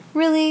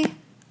Really?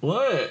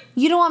 What?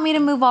 You don't want me to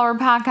move while we're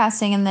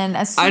podcasting, and then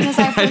as soon as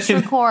I push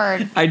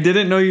record... I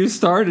didn't know you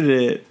started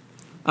it.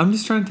 I'm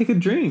just trying to take a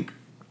drink.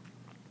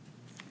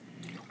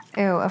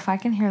 Ew, if I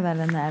can hear that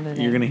in the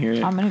editing... You're going to hear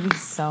it. I'm going to be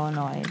so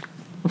annoyed.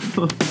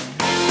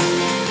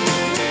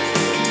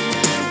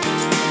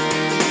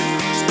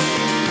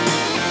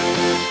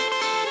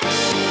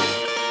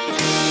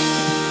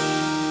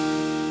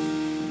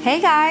 Hey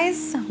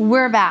guys,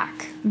 we're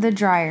back. The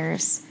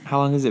Dryers. How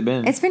long has it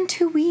been? It's been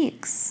 2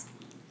 weeks.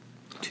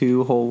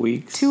 2 whole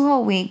weeks? 2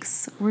 whole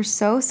weeks. We're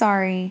so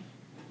sorry.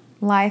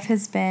 Life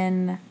has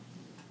been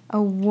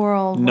a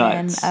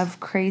whirlwind of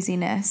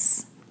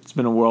craziness. It's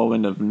been a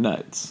whirlwind of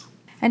nuts.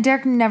 And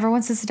Derek never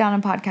wants to sit down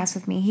and podcast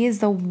with me. He is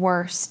the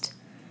worst.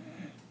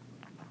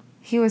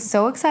 He was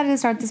so excited to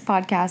start this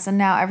podcast, and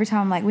now every time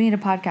I'm like, we need a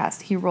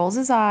podcast, he rolls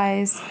his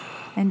eyes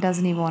and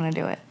doesn't even want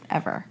to do it,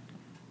 ever.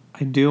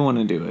 I do want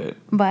to do it.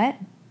 But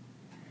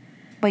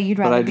you'd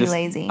rather be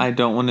lazy. I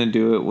don't want to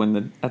do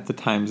it at the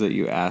times that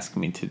you ask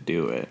me to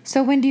do it.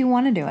 So when do you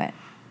want to do it?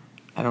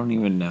 I don't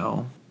even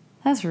know.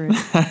 That's rude.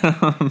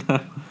 I don't know.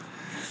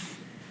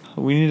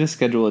 We need to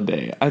schedule a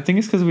day. I think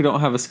it's because we don't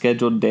have a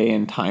scheduled day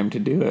and time to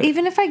do it.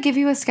 Even if I give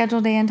you a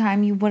scheduled day and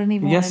time, you wouldn't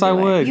even want to do it. Yes, I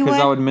would, because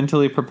I would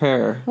mentally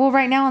prepare. Well,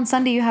 right now on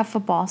Sunday you have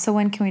football, so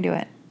when can we do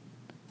it?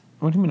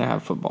 What do you mean I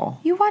have football?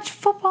 You watch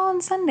football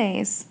on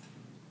Sundays.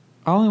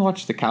 I only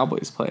watch the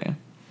Cowboys play.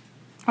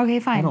 Okay,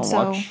 fine. I don't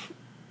watch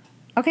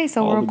okay,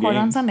 so we'll record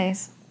on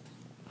Sundays.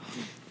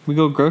 We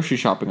go grocery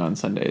shopping on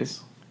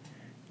Sundays.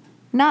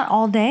 Not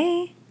all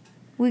day.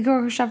 We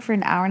go shop for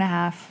an hour and a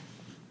half.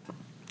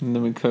 And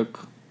then we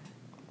cook.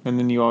 And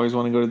then you always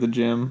want to go to the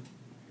gym.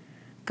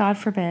 God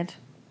forbid.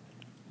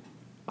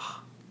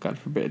 God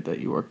forbid that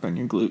you work on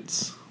your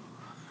glutes.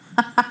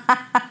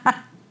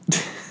 I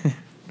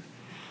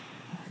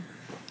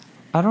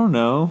don't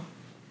know.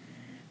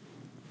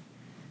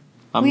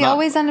 We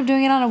always end up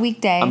doing it on a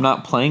weekday. I'm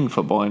not playing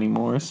football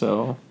anymore,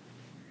 so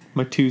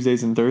my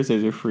Tuesdays and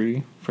Thursdays are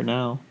free for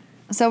now.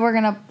 So we're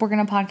gonna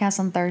podcast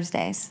on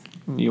Thursdays.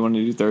 You want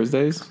to do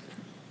Thursdays?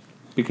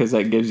 Because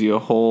that gives you a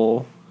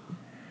whole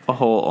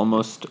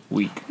almost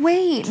week.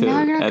 Wait,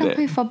 now you're not edit. gonna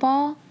play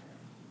football?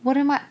 What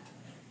am I?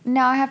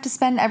 Now I have to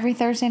spend every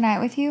Thursday night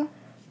with you?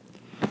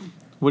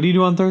 What do you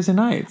do on Thursday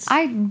nights?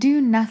 I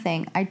do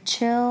nothing. I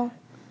chill.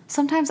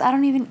 Sometimes I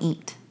don't even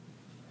eat.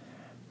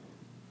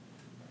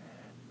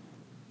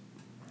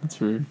 That's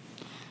rude.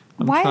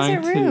 Why is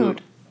it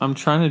rude? I'm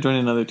trying to join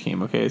another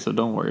team, okay? So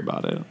don't worry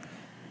about it.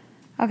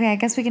 Okay, I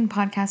guess we can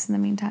podcast in the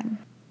meantime.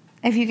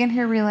 If you can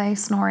hear Relay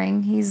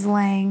snoring, he's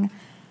laying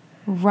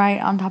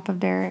right on top of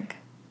Derek.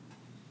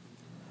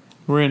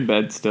 We're in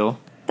bed still.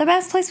 The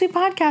best place we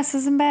podcast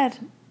is in bed.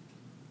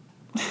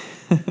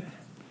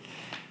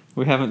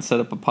 We haven't set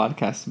up a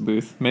podcast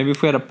booth. Maybe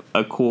if we had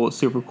a cool,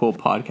 super cool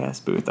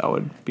podcast booth, I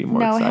would be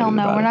more excited about it. No,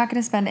 hell no. We're not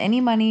going to spend any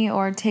money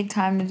or take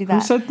time to do that.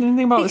 Who said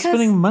anything about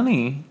spending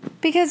money?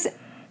 Because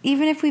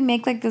even if we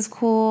make like this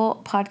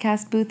cool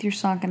podcast booth, you're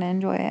still not going to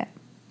enjoy it.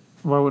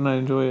 Why wouldn't I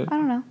enjoy it? I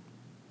don't know.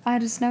 I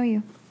just know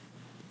you.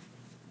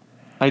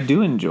 I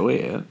do enjoy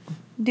it.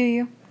 Do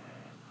you?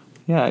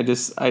 Yeah,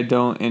 I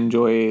don't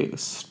enjoy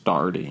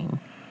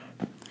starting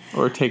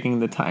or taking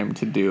the time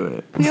to do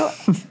it. Oh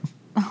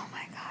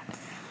my God.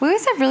 We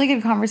always have really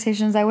good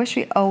conversations. I wish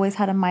we always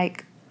had a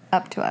mic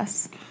up to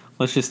us.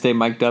 Let's just stay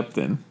mic'd up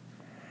then.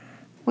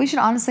 We should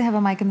honestly have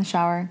a mic in the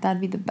shower.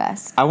 That'd be the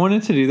best. I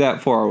wanted to do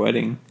that for our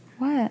wedding.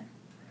 What?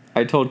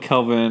 I told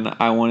Kelvin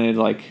I wanted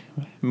like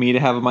me to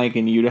have a mic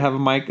and you to have a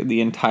mic the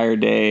entire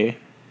day,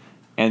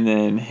 and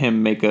then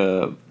him make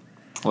a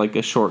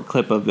short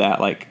clip of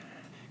that. Like,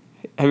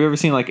 have you ever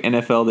seen like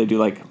NFL? They do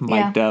like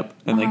mic'd up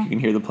and like you can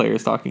hear the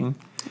players talking.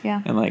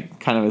 Yeah. And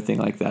like kind of a thing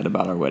like that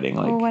about our wedding.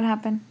 Like, well, what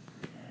happened?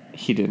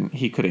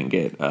 He couldn't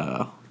get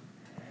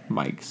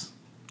mics.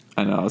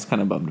 I know. I was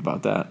kind of bummed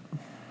about that.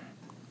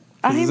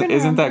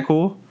 Isn't that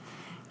cool?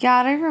 Yeah,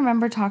 I don't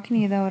remember talking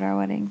to you though at our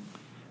wedding.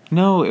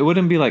 No, it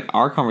wouldn't be like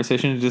our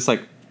conversation. Just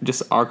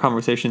our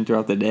conversation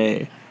throughout the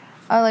day.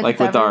 Oh, like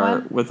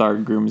with our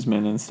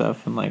groomsmen and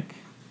stuff, and like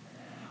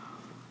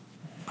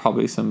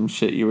probably some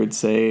shit you would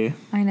say.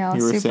 I know.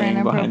 You were super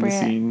saying behind the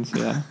scenes,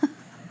 yeah.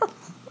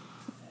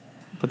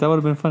 But that would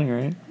have been funny,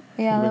 right?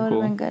 Yeah, that would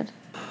have been good.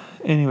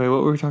 Anyway,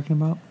 what were we talking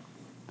about?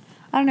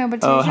 I don't know,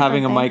 but today's your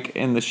having birthday. a mic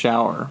in the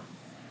shower.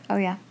 Oh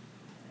yeah.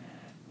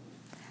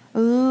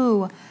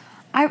 Ooh,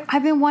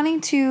 I've been wanting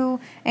to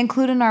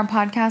include in our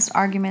podcast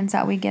arguments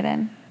that we get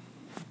in.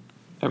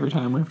 Every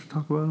time we have to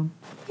talk about them?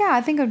 Yeah, I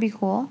think it would be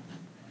cool.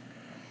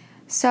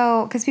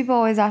 So, because people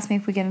always ask me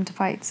if we get into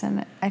fights,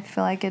 and I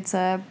feel like it's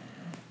a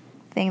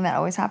thing that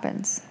always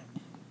happens.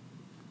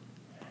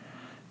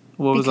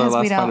 What was our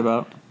last fight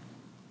about?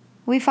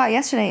 We fought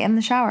yesterday in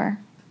the shower.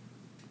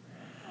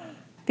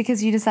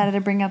 Because you decided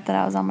to bring up that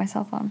I was on my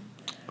cell phone.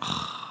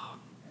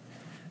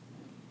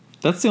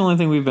 That's the only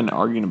thing we've been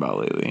arguing about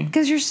lately.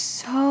 Because you're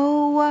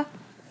so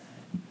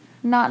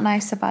not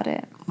nice about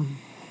it.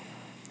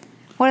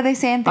 What do they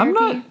say in therapy?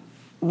 I'm not.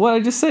 What I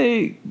just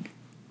say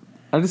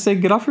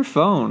get off your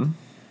phone.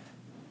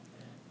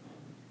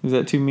 Is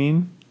that too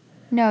mean?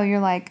 No, you're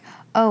like,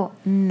 oh,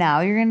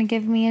 now you're going to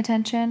give me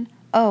attention?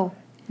 Oh,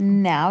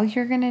 now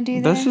you're going to do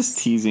this? That's just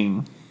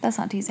teasing. That's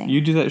not teasing.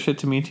 You do that shit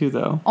to me too,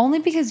 though. Only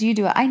because you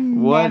do it. I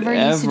never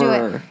used to do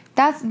it.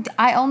 Whatever.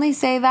 I only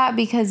say that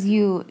because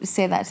you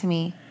say that to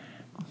me.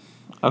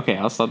 Okay,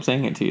 I'll stop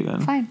saying it to you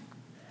then. Fine.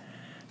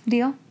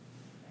 Deal?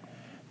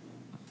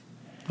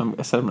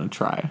 I said I'm going to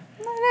try.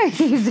 No,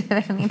 you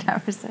didn't. You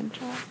never said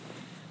try.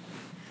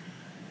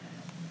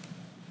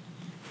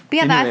 But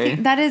yeah, Anyway.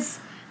 that is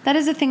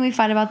the thing we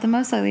fight about the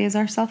most lately is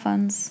our cell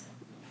phones.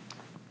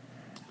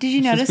 Did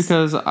you notice? Just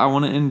because I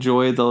want to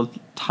enjoy the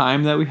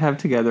time that we have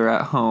together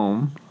at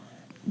home.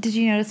 Did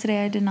you notice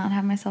today I did not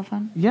have my cell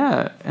phone?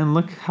 Yeah, and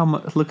look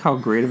how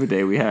great of a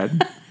day we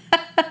had.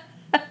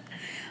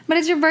 But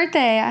it's your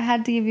birthday. I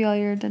had to give you all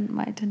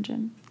my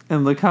attention.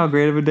 And look how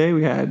great of a day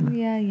we had.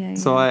 Yeah.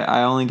 So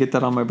I only get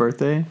that on my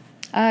birthday?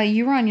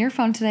 You were on your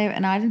phone today,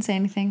 and I didn't say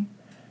anything.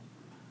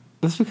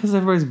 That's because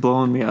everybody's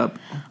blowing me up.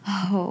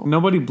 Oh.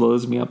 Nobody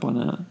blows me up on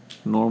a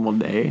normal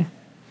day.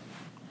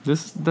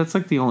 That's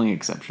like the only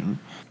exception.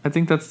 I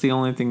think that's the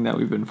only thing that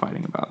we've been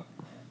fighting about.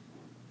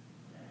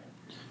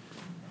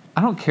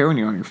 I don't care when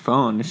you're on your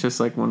phone. It's just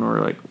like when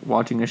we're like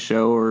watching a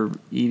show or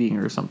eating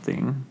or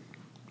something.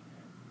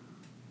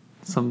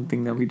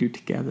 Something that we do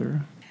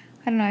together.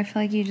 I don't know. I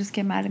feel like you just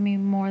get mad at me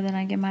more than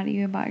I get mad at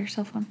you about your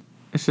cell phone.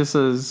 It's just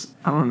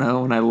I don't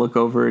know, when I look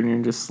over and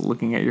you're just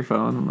looking at your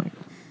phone, I'm like,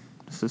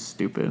 this is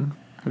stupid.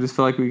 I just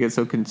feel like we get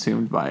so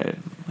consumed by it.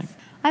 Like,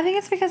 I think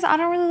it's because I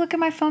don't really look at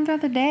my phone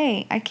throughout the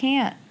day. I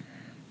can't.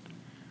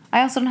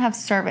 I also don't have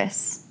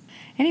service.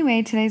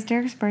 Anyway, today's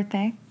Derek's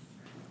birthday.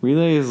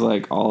 Relay is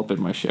like all up in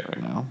my shit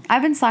right now.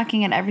 I've been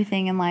slacking at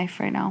everything in life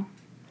right now,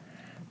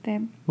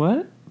 babe.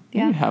 What?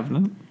 Yeah. You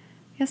haven't.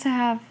 Yes, I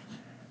have.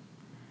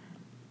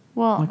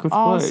 Well, Like with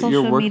all what? social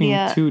You're working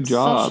media, 2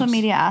 jobs. social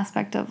media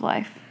aspect of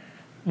life.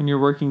 And you're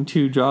working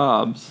 2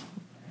 jobs.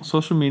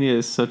 Social media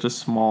is such a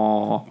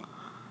small...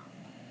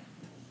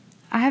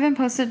 I haven't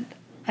posted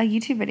a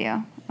YouTube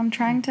video. I'm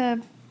trying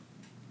to...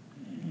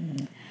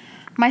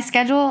 My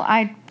schedule,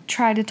 I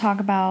tried to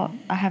talk about...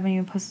 I haven't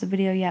even posted a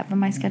video yet, but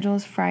my schedule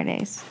is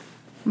Fridays.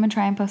 I'm going to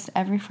try and post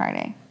every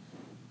Friday.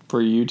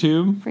 For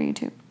YouTube? For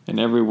YouTube. And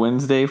every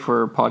Wednesday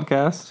for a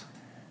podcast?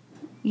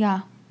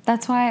 Yeah.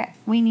 That's why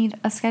we need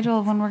a schedule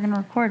of when we're going to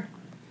record.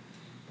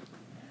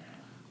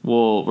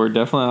 Well, we're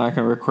definitely not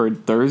going to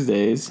record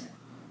Thursdays.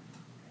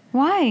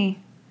 Why?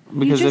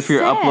 Because if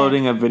you're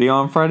uploading a video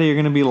on Friday, you're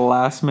going to be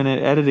last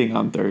minute editing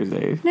on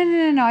Thursday.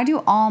 No. I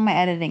do all my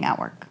editing at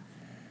work.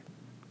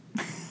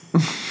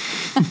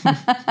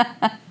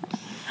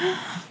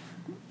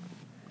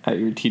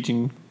 At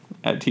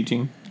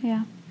teaching?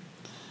 Yeah.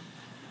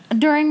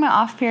 During my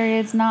off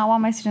periods, not while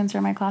my students are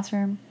in my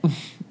classroom.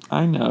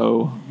 I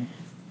know.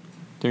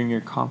 During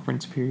your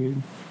conference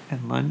period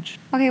and lunch.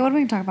 Okay, what are we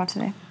going to talk about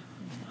today?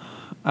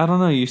 I don't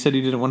know. You said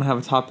you didn't want to have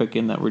a topic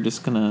and that we're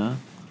just going to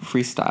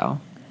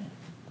freestyle.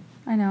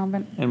 I know,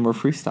 but... And we're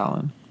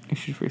freestyling. You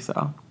should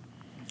freestyle.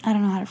 I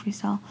don't know how to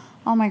freestyle.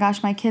 Oh my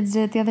gosh, my kids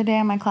did it the other day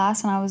in my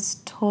class and I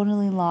was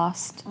totally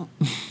lost.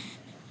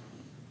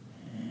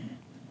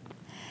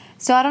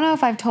 So I don't know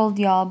if I've told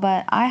y'all,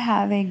 but I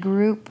have a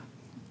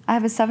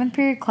 7th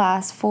period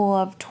class full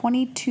of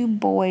 22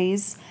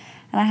 boys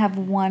and I have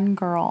 1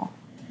 girl.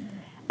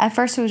 At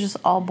first it was just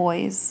all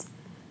boys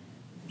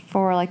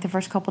for like the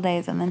first couple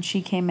days and then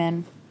she came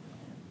in.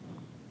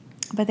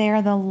 But they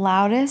are the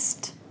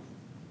loudest,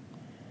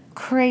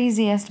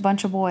 craziest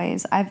bunch of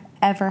boys I've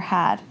ever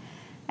had.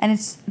 And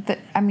it's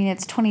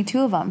 22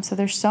 of them, so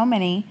there's so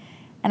many.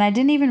 And I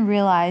didn't even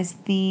realize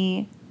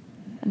the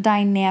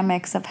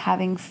dynamics of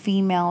having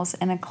females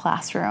in a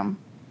classroom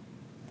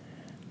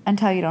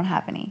until you don't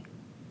have any.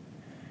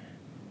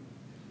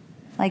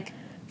 Like,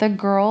 the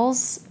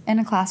girls in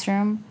a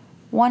classroom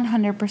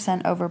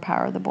 100%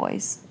 overpower the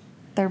boys,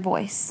 their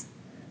voice.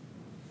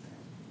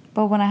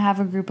 But when I have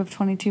a group of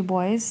 22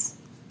 boys,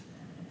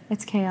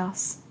 it's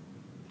chaos.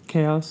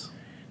 Chaos?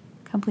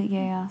 Complete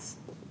chaos.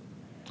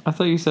 I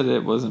thought you said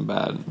it wasn't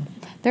bad.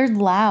 They're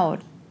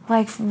loud.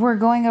 Like, we're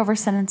going over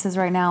sentences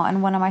right now,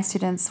 and one of my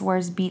students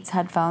wears Beats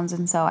headphones,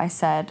 and so I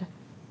said,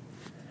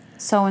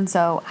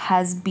 so-and-so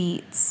has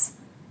Beats,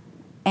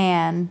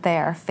 and they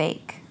are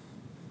fake.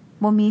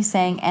 Well, me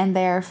saying, and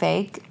they are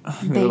fake,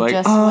 they like,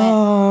 just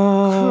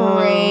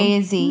went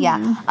crazy.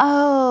 Yeah.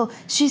 Oh,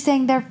 she's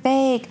saying they're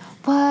fake.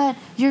 What?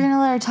 You're going to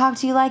let her talk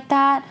to you like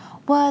that?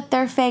 What?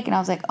 They're fake. And I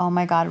was like, oh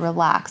my God,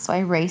 relax. So I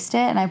erased it,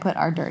 and I put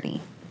are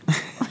dirty.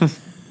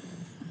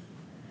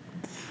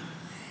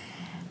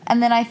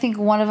 And then I think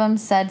one of them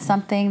said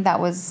something that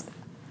was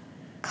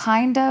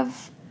kind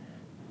of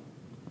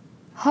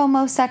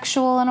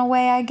homosexual in a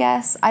way, I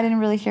guess. I didn't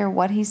really hear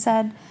what he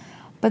said.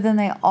 But then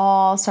they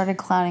all started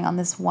clowning on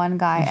this one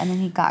guy. And then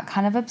he got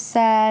kind of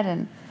upset.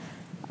 And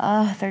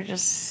they're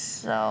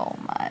just so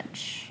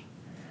much.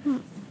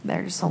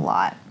 They're just a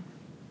lot.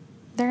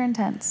 They're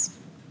intense.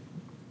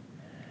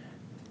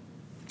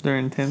 They're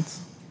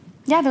intense?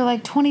 Yeah, they're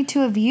like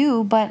 22 of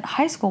you, but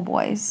high school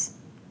boys.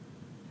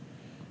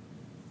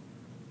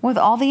 with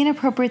all the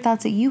inappropriate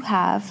thoughts that you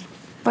have,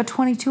 but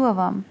 22 of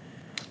them.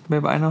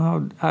 Babe, I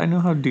know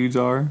how dudes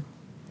are.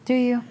 Do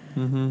you?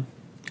 Mm-hmm.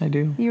 I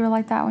do. You were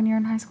like that when you were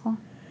in high school?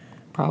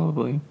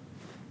 Probably.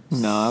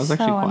 No, I was So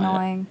actually quiet.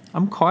 annoying.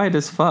 I'm quiet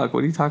as fuck.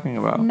 What are you talking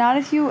about? Not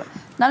if you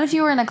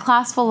were in a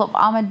class full of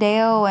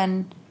Amadeo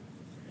and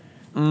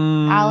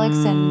Alex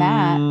and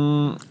Matt.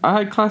 I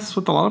had classes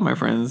with a lot of my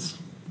friends.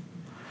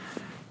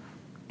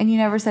 And you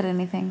never said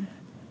anything.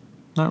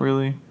 Not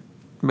really.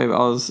 Maybe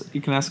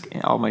you can ask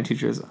all my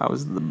teachers, I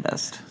was the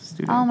best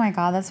student. Oh my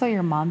god, that's what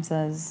your mom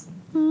says.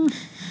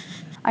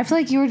 I feel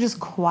like you were just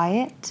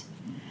quiet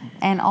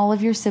and all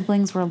of your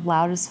siblings were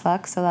loud as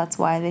fuck, so that's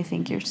why they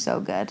think you're so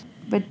good.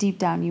 But deep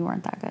down, you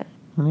weren't that good.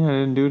 Yeah, I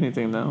didn't do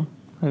anything though.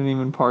 I didn't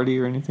even party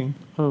or anything.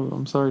 Oh,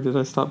 I'm sorry. Did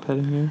I stop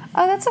petting you?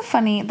 Oh, that's a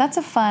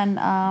fun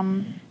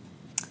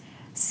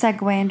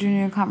segue into a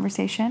new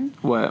conversation.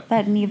 What?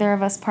 That neither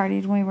of us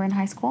partied when we were in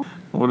high school.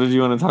 What did you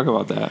want to talk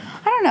about that?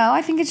 I don't know.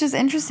 I think it's just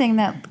interesting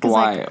that...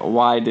 Why?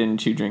 Why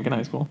didn't you drink in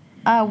high school?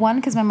 One,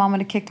 because my mom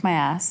would have kicked my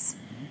ass.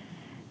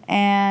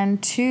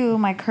 And two,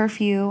 my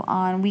curfew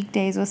on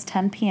weekdays was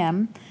 10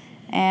 p.m.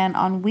 And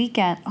on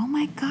weekend... Oh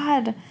my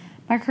God.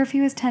 My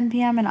curfew is 10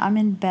 p.m. and I'm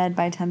in bed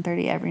by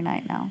 10:30 every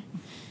night now.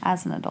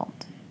 As an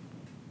adult.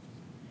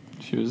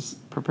 She was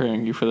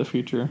preparing you for the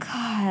future.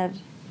 God.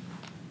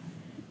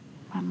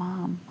 My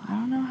mom. I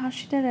don't know how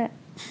she did it.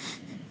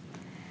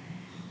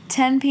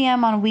 10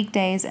 p.m. on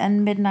weekdays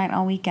and midnight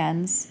on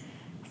weekends.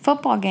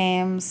 Football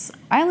games.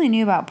 I only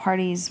knew about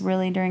parties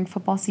really during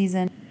football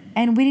season.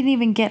 And we didn't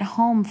even get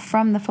home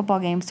from the football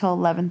games till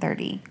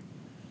 11:30.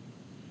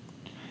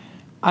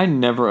 I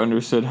never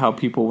understood how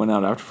people went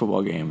out after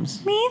football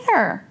games. Me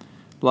either.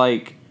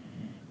 Like,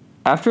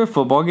 after a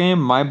football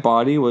game, my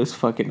body was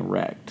fucking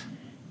wrecked.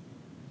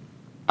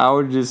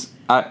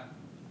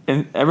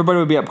 And everybody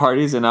would be at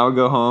parties, and I would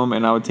go home,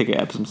 and I would take an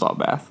Epsom salt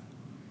bath.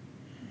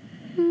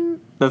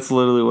 That's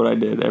literally what I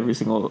did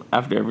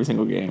after every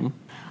single game.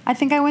 I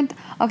think I went...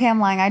 Okay, I'm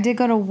lying. I did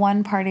go to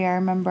one party, I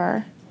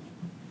remember.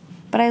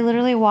 But I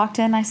literally walked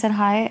in, I said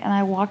hi, and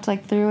I walked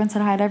through and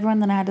said hi to everyone,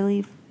 then I had to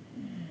leave.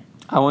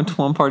 I went to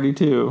one party,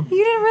 too.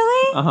 You did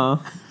really? Uh-huh.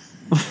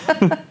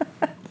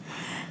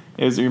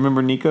 You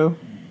remember Nico?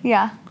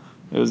 Yeah.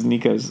 It was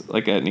Nico's,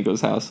 at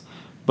Nico's house.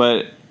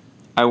 But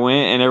I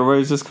went, and everybody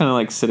was just kind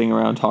of, sitting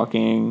around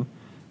talking.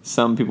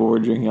 Some people were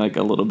drinking,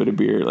 a little bit of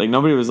beer.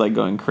 Nobody was,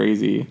 going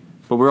crazy.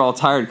 But we were all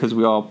tired because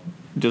we all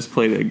just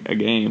played a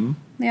game.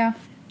 Yeah.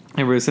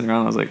 Everybody was sitting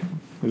around, and I was like,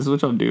 this is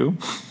what y'all do?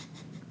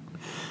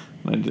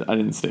 I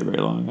didn't stay very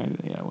long.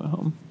 I went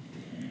home.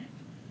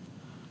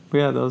 But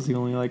yeah, that was the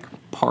only,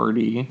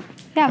 party.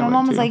 Yeah, my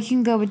mom was like, you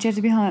can go, but you have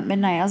to be home at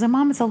midnight. I was like,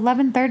 Mom, it's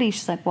 11:30.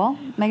 She's like, well,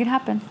 make it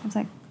happen. I was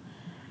like,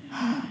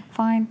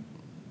 fine.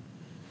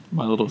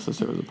 My little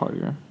sister was a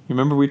partier. You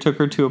remember we took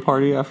her to a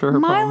party after her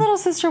My prom? little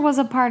sister was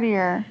a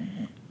partier.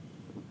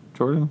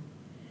 Jordan?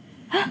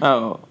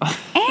 Oh.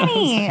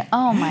 Annie!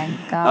 Oh, my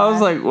God. I was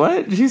like,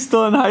 what? She's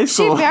still in high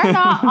school. She better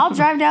not. I'll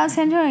drive down to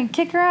San Antonio and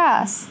kick her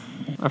ass.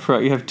 I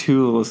forgot you have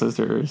two little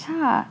sisters.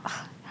 Yeah.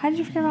 How did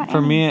you forget about For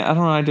Annie? me, I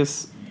don't know.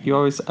 I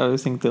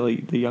always think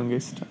the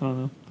youngest. I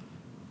don't know.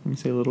 When you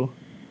say little.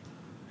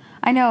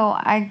 I know.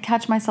 I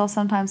catch myself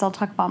sometimes. I'll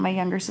talk about my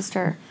younger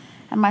sister,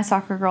 and my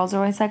soccer girls are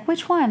always like,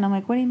 which one? I'm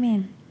like, what do you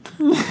mean?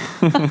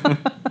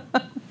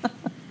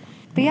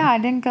 But yeah, I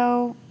didn't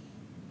go.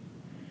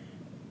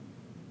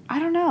 I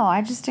don't know.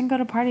 I just didn't go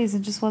to parties.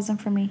 It just wasn't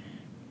for me.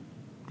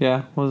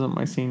 Yeah, wasn't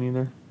my scene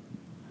either.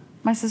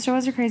 My sister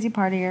was a crazy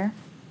partier.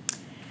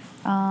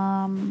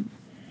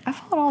 I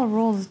followed all the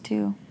rules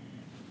too.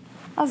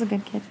 I was a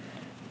good kid.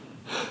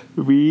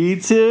 Me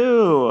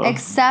too.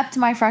 Except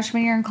my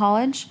freshman year in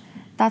college.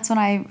 That's when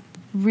I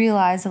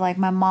realized that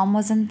my mom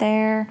wasn't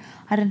there.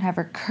 I didn't have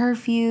her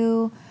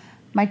curfew.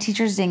 My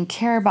teachers didn't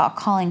care about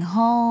calling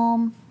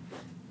home.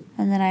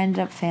 And then I ended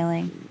up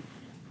failing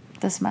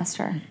the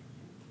semester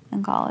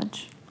in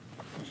college.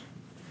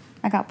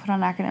 I got put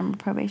on academic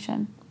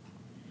probation.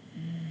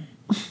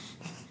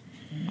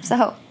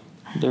 So.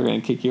 They're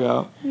going to kick you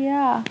out.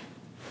 Yeah.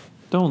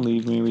 Don't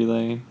leave me,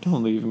 Relay.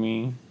 Don't leave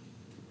me.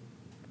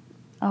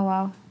 Oh,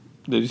 wow.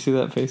 Did you see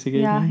that face he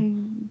gave Yeah, me? he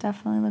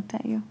definitely looked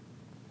at you.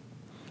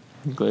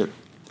 He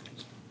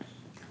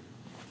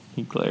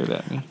glared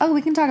at me. Oh,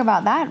 we can talk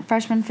about that.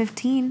 Freshman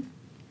 15.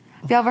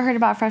 Have you ever heard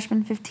about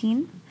Freshman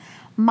 15?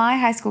 My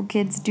high school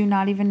kids do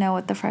not even know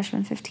what the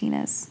Freshman 15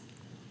 is.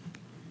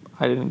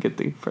 I didn't get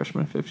the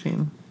freshman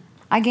 15.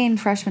 I gained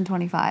Freshman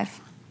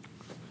 25.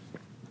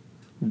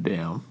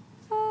 Damn.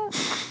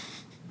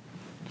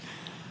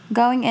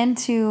 Going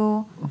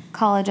into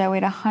college, I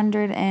weighed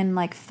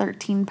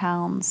 113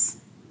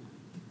 pounds.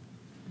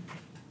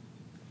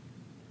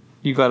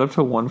 You got up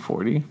to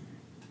 140?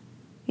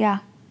 Yeah.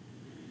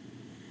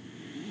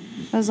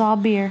 It was all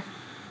beer.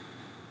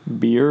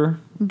 Beer?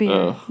 Beer.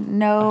 Ugh,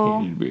 No.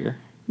 I hated beer.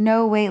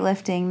 No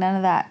weightlifting. None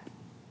of that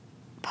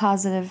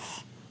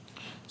positive.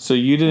 So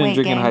you didn't Weight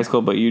drink in gain. high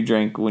school, but you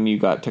drank when you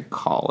got to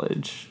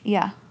college.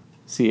 Yeah.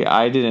 See,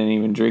 I didn't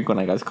even drink when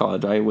I got to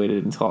college. I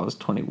waited until I was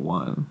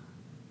 21.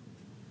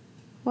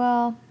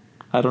 Well,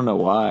 I don't know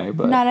why,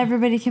 but Not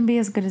everybody can be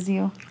as good as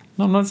you.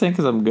 no, I'm not saying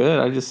because I'm good.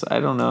 I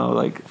don't know.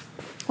 Like,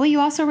 Well, you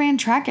also ran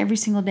track every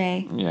single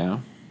day. yeah,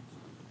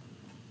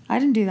 I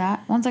didn't do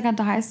that. Once I got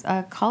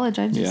to college,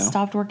 I just Yeah.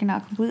 stopped working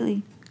out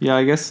completely. yeah.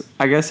 I guess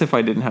if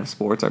I didn't have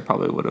sports, I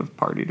probably would have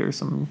partied or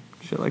some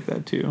shit like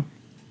that too.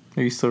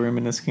 Are you still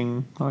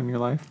reminiscing on your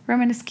life?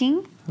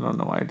 Reminiscing? I don't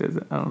know why I did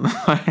it. I don't know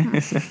why I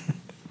said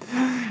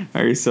it.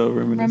 Are you still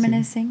reminiscing?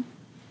 Reminiscing.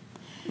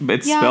 But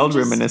it's Yeah, spelled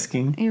just-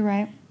 reminiscing. You're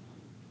right.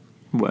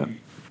 What?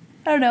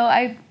 I don't know.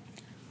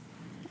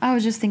 I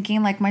was just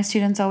thinking, like, my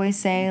students always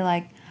say,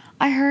 like,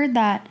 I heard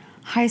that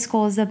high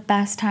school is the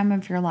best time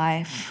of your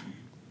life.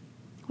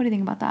 What do you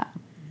think about that?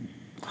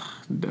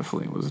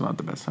 Definitely was not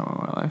the best time of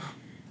my life.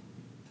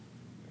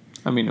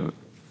 I mean,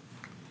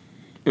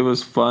 it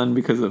was fun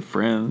because of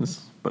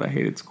friends, but I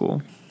hated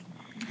school.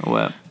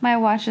 What? My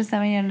watch just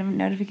sent me a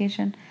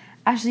notification.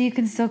 Ashley, you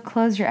can still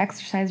close your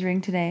exercise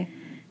ring today.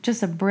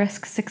 Just a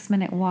brisk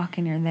 6-minute walk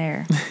and you're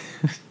there.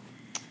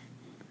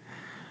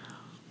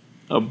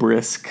 A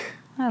brisk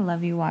I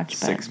love you, watch,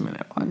 but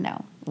 6-minute walk.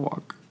 no.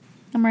 Walk.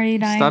 I'm already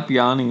dying. Stop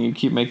yawning. You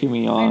keep making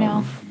me yawn. I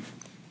know.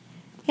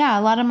 Yeah,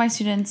 a lot of my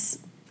students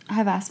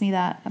have asked me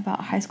that about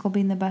high school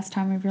being the best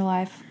time of your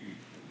life.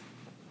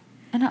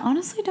 And I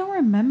honestly don't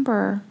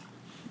remember.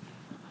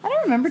 I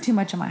don't remember too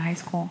much of my high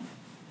school.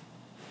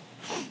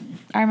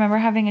 I remember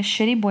having a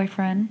shitty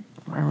boyfriend.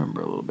 I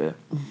remember a little bit.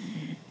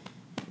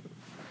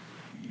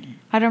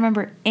 I don't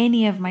remember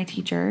any of my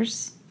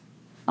teachers.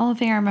 Only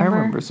thing I remember. I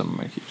remember some of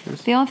my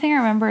teachers. The only thing I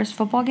remember is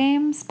football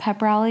games,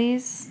 pep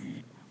rallies,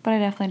 but I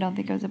definitely don't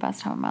think it was the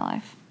best time of my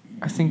life.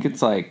 I think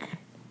it's like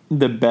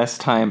the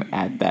best time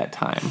at that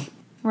time.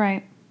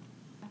 Right.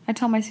 I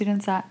tell my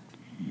students that.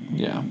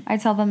 Yeah. I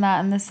tell them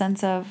that in the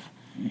sense of,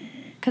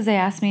 because they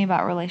ask me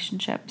about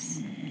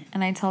relationships,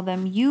 and I tell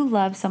them, you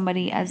love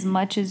somebody as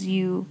much as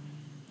you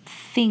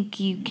think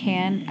you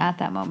can at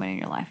that moment in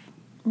your life.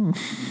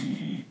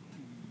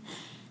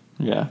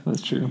 Yeah,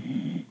 that's true.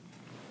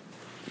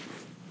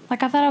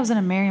 Like, I thought I was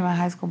going to marry my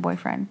high school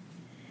boyfriend.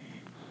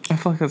 I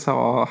feel like that's how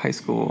all high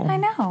school. I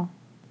know.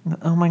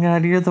 Oh my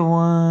God, you're the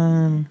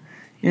one.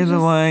 You're the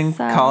just one.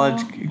 so-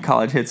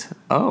 College hits.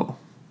 Oh.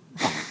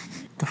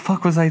 The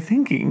fuck was I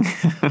thinking?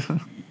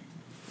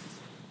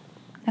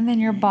 And then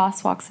your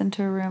boss walks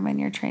into a room in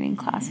your training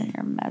class and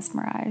you're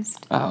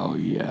mesmerized. Oh,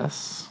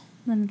 yes.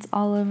 And then it's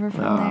all over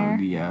from Oh, there.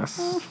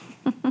 yes.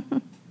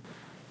 And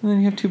then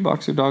you have two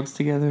boxer dogs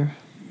together.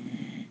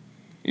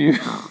 You.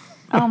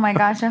 Oh my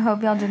gosh, I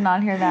hope y'all did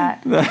not hear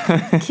that.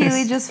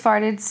 Keely just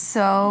farted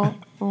so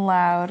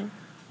loud.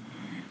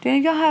 Do any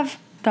of y'all have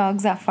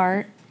dogs that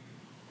fart?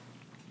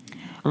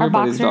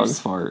 Everybody's boxers-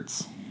 dog's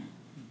farts.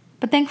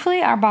 But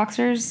thankfully, our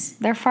boxers,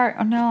 their fart...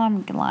 Oh, no,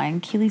 I'm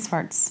lying. Keely's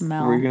farts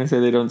smell. Were you going to say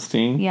they don't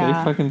stink? Yeah. They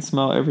fucking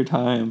smell every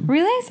time.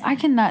 Relays? I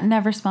cannot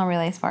never smell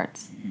Relays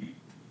farts.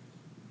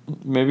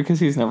 Maybe because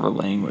he's never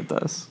laying with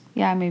us.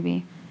 Yeah,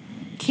 maybe.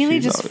 Keely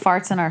She's just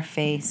always- farts in our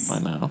face. I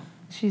know.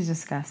 She's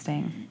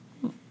disgusting.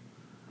 I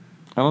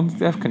don't think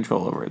they have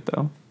control over it,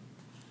 though.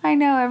 I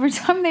know. Every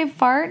time they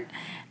fart,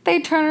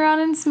 they turn around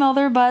and smell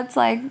their butts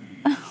like...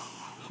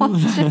 what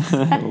just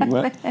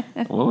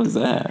what was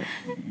that?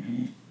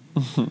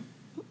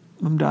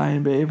 I'm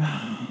dying, babe.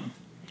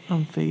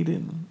 I'm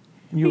fading.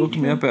 You woke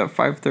me up at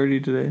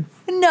 5:30 today.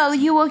 No,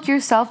 you woke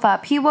yourself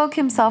up. He woke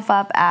himself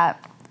up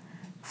at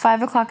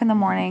 5 o'clock in the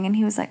morning, and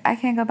he was like, I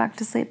can't go back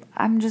to sleep.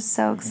 I'm just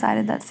so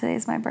excited that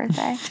today's my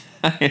birthday.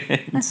 I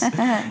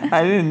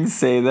didn't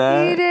say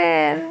that. You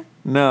did.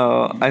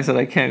 No, I said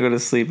I can't go to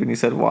sleep, and he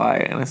said why,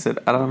 and I said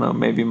I don't know.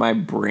 Maybe my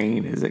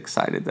brain is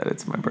excited that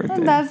it's my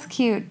birthday. That's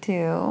cute,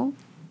 too.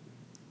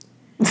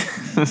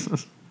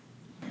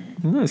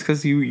 No, it's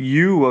because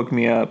you woke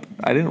me up.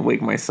 I didn't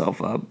wake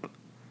myself up.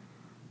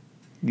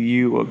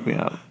 You woke me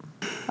up.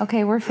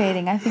 Okay, we're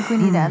fading. I think we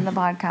need to end the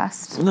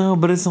podcast. No,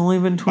 but it's only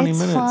been 20 It's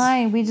minutes.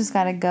 fine. We just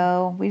gotta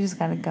go. We just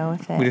gotta go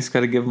with it. We just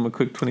got to give him a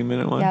quick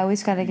 20-minute one. Yeah, we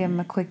just gotta give him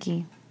a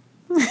quickie.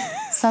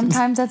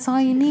 Sometimes that's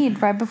all you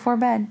need right before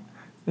bed.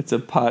 It's a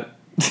pot.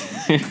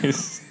 You're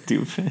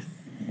stupid.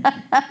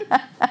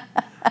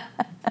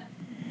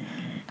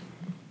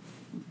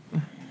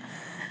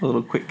 A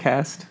little quick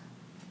cast.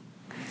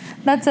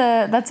 That's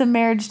a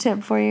marriage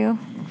tip for you.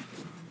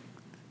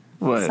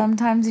 What?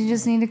 Sometimes you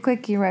just need a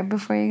quickie right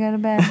before you go to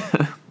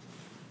bed.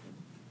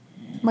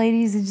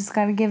 Ladies, you just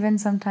gotta give in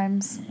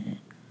sometimes.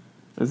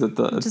 Is it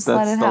the Just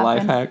that's let it the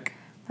life happen. hack?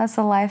 That's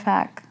a life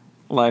hack.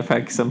 Life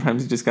hack.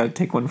 Sometimes you just got to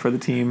take one for the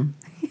team.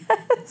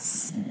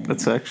 Yes.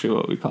 That's actually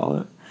what we call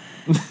it.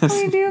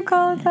 We do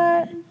call it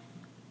that.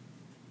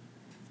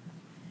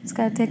 Just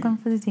gotta take one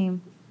for the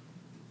team.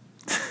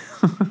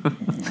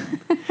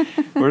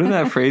 Where did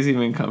that phrase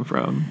even come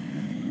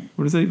from?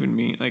 What does that even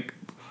mean? Like,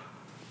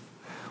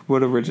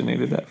 what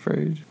originated that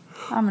phrase?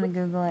 I'm gonna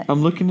Google it.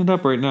 I'm looking it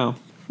up right now.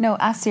 No,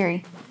 ask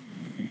Siri.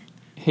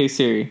 Hey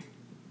Siri,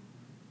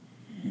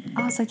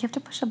 Oh, it's like you have to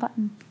push a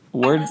button.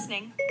 where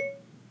Listening.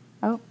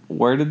 Oh,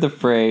 where did the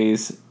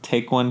phrase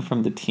 "take one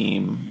from the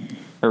team"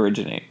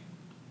 originate?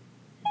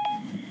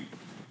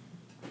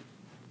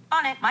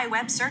 On it. My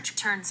web search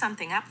turned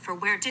something up for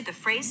where did the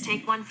phrase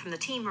take one from the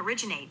team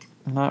originate.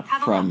 Not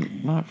Have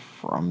a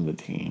from the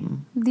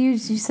team. You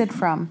said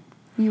from.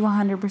 You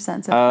 100%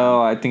 said from.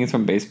 Oh, I think it's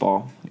from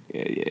baseball.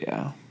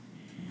 Yeah.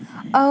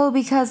 Oh,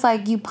 because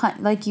like you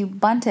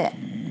bunt it.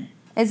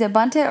 Is it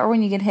bunt it or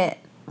when you get hit?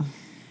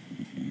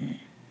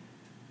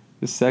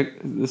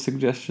 The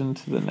suggestion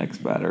to the next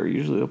batter,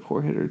 usually a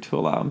poor hitter, to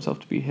allow himself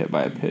to be hit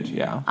by a pitch.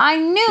 Yeah. I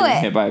knew Getting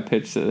it. hit by a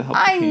pitch to help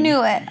the I team.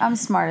 knew it. I'm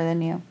smarter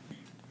than you.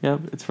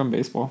 Yep, it's from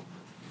baseball.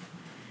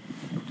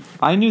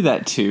 I knew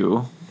that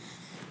too.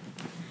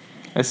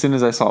 As soon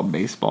as I saw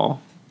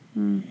baseball. I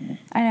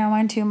know,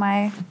 mine too.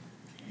 My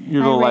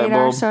Your little light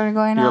radar bulb started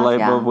going your off. light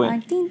Yeah. bulb went.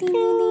 Like ding, ding,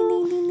 ding, ding,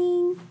 ding,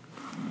 ding,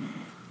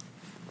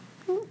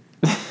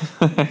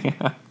 ding.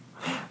 Yeah.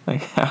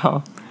 Like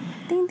how?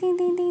 Ding, ding,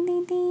 ding, ding,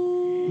 ding,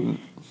 ding.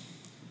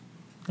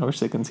 I wish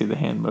they can see the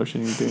hand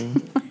motion you're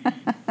doing.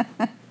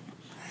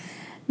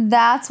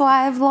 That's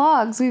why I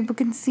vlog, so people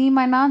can see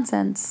my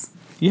nonsense.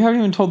 You haven't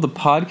even told the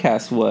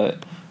podcast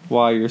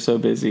why you're so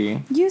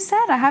busy. You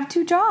said I have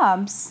 2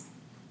 jobs.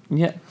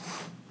 Yeah.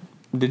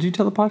 Did you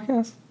tell the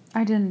podcast?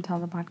 I didn't tell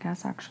the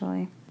podcast,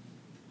 actually.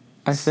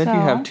 I said you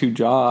have 2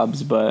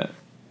 jobs, but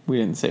we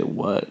didn't say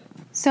what.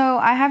 So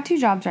I have 2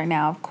 jobs right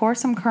now. Of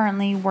course, I'm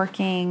currently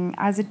working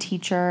as a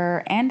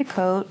teacher and a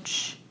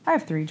coach. I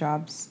have 3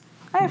 jobs.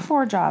 I have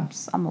 4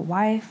 jobs. I'm a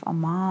wife, a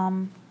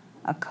mom,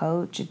 a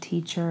coach, a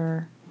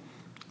teacher.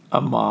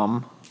 A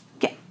mom.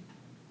 Yeah.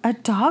 A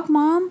dog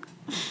mom?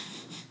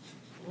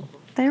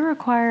 They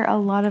require a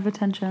lot of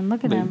attention.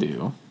 Look at They him.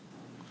 do.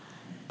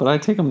 But I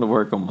take them to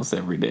work almost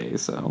every day,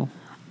 so.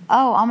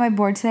 Oh, on my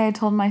board today, I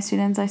told my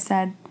students, I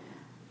said,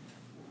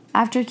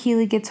 after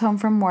Keely gets home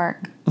from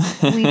work,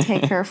 we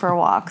take her for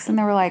walks. And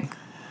they were like,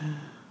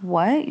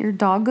 what? Your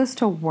dog goes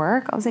to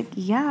work? I was like,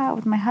 yeah,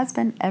 with my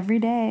husband every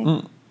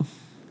day.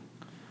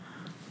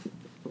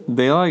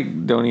 They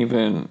don't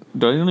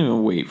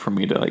even wait for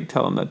me to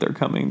tell them that they're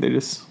coming. They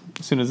just,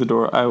 as soon as I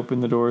open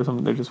the door or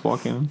something, they just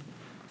walk in.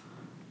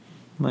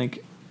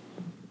 Like,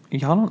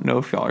 y'all don't know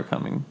if y'all are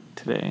coming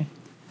today.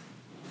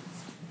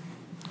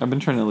 I've been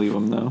trying to leave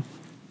them though.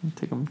 Don't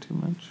take them too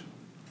much.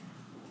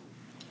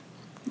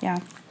 Yeah.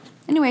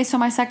 Anyway, so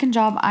my second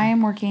job, I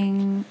am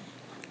working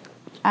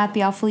at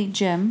the Alphalete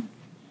Gym.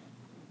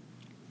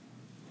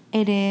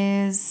 It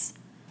is,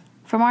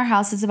 from our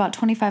house, it's about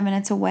 25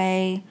 minutes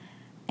away,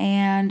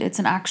 and it's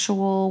an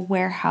actual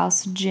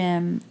warehouse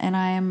gym, and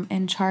I am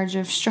in charge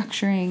of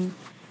structuring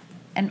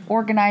and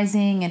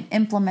organizing and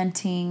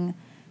implementing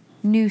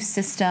new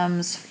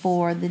systems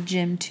for the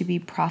gym to be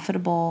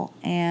profitable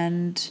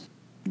and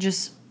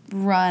just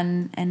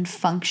run and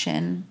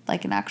function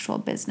like an actual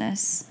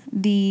business.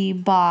 The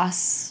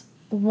boss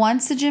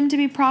wants the gym to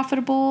be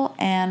profitable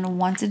and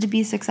wants it to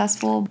be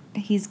successful.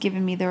 He's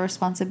given me the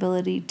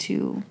responsibility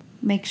to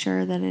make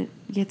sure that it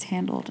gets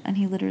handled, and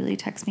he literally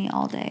texts me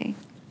all day,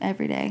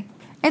 every day.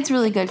 It's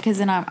really good because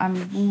then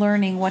I'm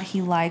learning what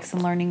he likes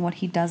and learning what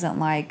he doesn't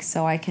like,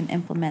 so I can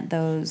implement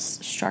those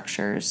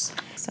structures.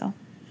 So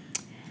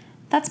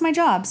that's my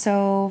job.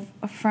 So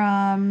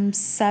from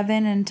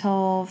 7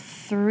 until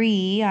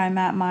 3, I'm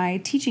at my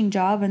teaching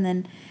job, and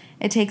then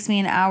it takes me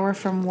an hour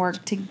from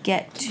work to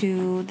get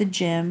to the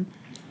gym.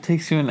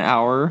 Takes you an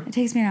hour? It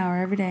takes me an hour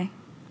every day.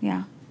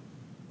 Yeah.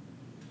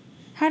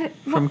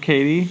 From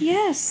Katie?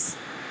 Yes.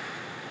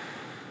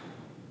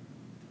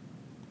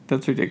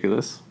 That's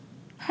ridiculous.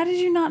 How did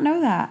you not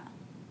know that?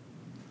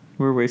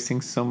 We're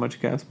wasting so much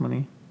gas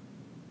money.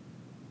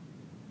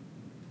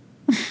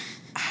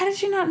 How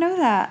did you not know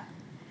that?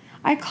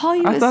 I call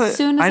you as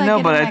soon as I get in my car. I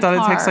know, but I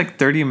thought it takes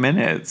 30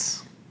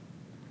 minutes.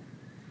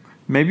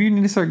 Maybe you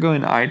need to start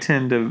going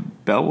I-10 to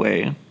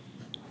Beltway.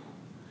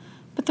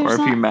 But there's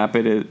or if you map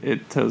it,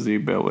 it tells you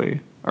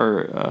Beltway.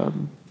 Or,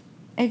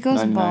 it goes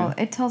 99. both.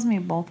 It tells me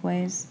both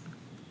ways.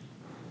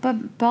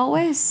 But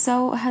Beltway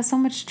has so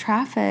much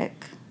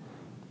traffic.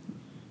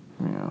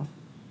 Yeah.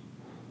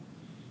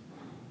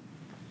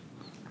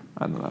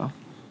 I don't know.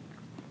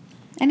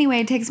 Anyway,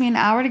 it takes me an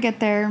hour to get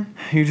there.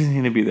 You just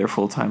need to be there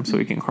full time so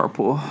we can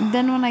carpool.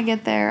 Then when I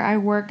get there, I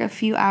work a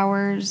few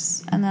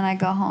hours, and then I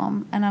go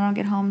home. And I don't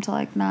get home till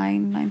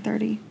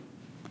 9:30.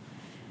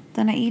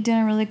 Then I eat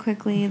dinner really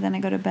quickly, then I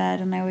go to bed,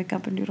 and I wake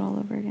up and do it all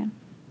over again.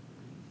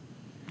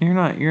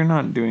 You're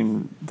not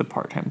doing the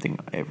part-time thing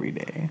every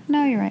day.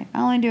 No, you're right.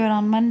 I only do it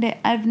on Monday.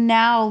 I've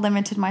now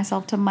limited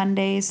myself to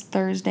Mondays,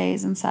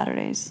 Thursdays, and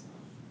Saturdays.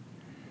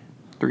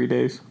 3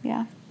 days.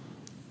 Yeah.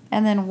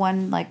 And then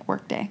one,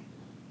 work day.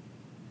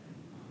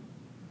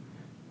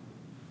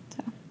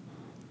 So.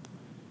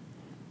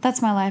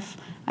 That's my life.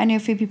 I knew a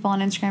few people on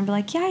Instagram be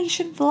like, yeah, you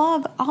should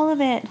vlog all of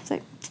it. It's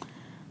like,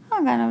 I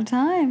don't got no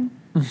time.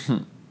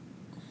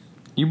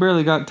 You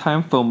barely got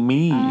time for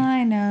me.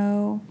 I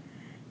know.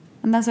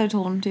 And that's what I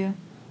told him to.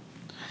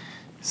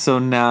 So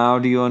now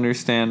do you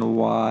understand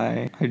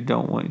why I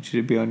don't want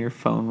you to be on your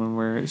phone when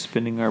we're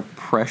spending our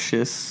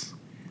precious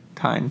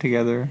time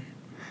together?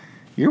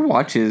 Your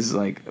watch is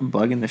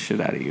bugging the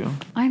shit out of you.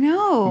 I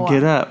know.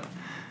 Get up.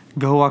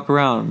 Go walk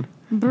around.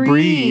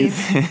 Breathe.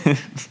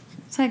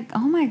 It's like,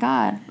 oh my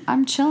God,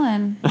 I'm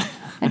chilling.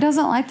 It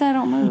doesn't like that I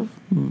don't move.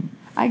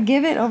 I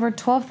give it over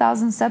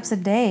 12,000 steps a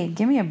day.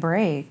 Give me a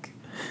break.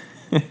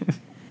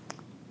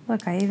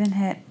 Look, I even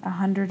hit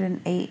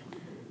 108%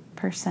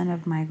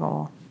 of my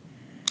goal.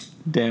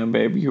 Damn,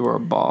 babe, you are a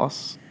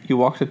boss. You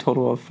walked a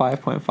total of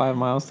 5.5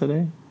 miles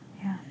today?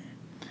 Yeah.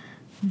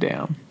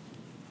 Damn.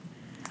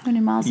 How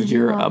many miles did you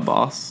You're walk? a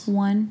boss.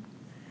 1.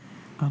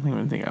 I don't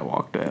even think I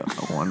walked a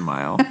 1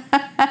 mile.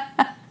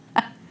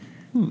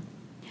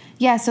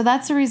 Yeah, so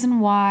that's the reason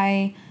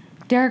why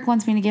Derek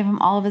wants me to give him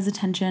all of his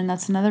attention.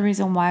 That's another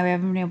reason why we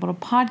haven't been able to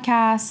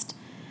podcast.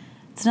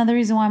 It's another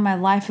reason why my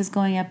life is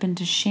going up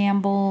into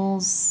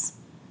shambles.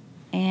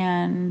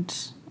 And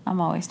I'm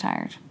always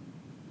tired.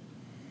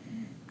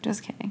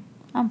 Just kidding.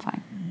 I'm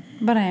fine.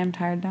 But I am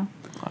tired, though.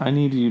 I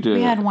need you to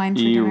We had wine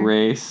for dinner.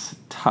 erase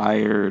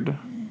tired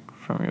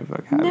from your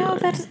vocabulary. No,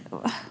 that's...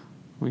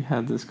 We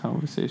had this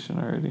conversation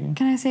already.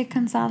 Can I say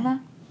cansada?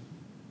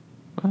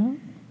 What?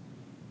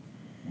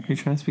 Are you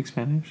trying to speak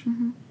Spanish?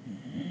 Mm-hmm.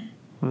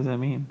 What does that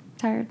mean?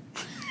 Tired.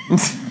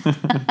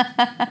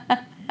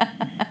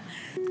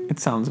 It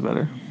sounds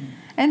better.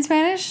 In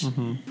Spanish?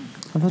 Mm-hmm.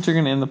 I thought you were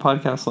going to end the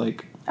podcast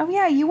like Oh,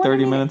 yeah. You wanted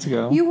 30 me minutes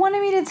ago. You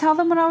wanted me to tell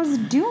them what I was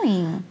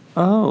doing.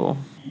 Oh. All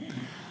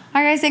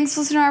right, guys. Thanks for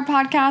listening to our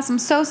podcast. I'm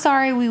so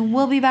sorry. We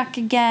will be back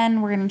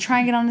again. We're going to try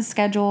and get on the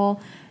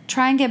schedule.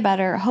 Try and get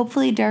better.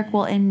 Hopefully, Derek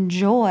will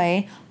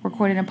enjoy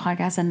recording a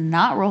podcast and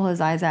not roll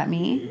his eyes at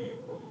me.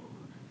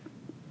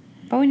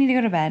 But we need to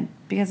go to bed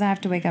because I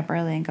have to wake up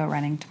early and go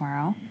running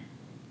tomorrow.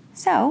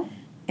 So,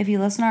 if you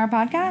listen to our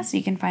podcast,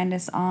 you can find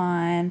us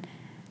on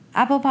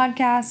Apple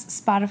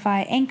Podcasts,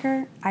 Spotify,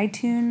 Anchor,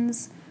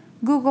 iTunes,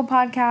 Google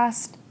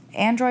Podcast,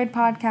 Android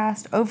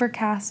Podcast,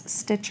 Overcast,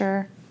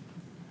 Stitcher,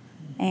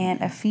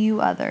 and a few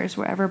others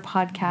wherever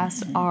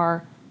podcasts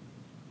are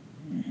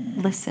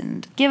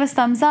listened. Give us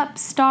thumbs up,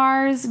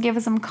 stars, give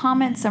us some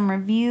comments, some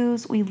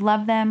reviews. We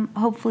love them.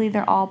 Hopefully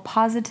they're all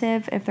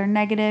positive. If they're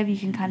negative, you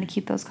can kind of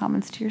keep those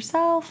comments to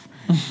yourself.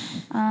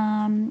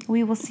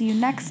 We will see you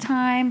next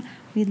time.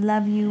 We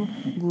love you.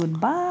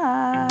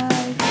 Goodbye.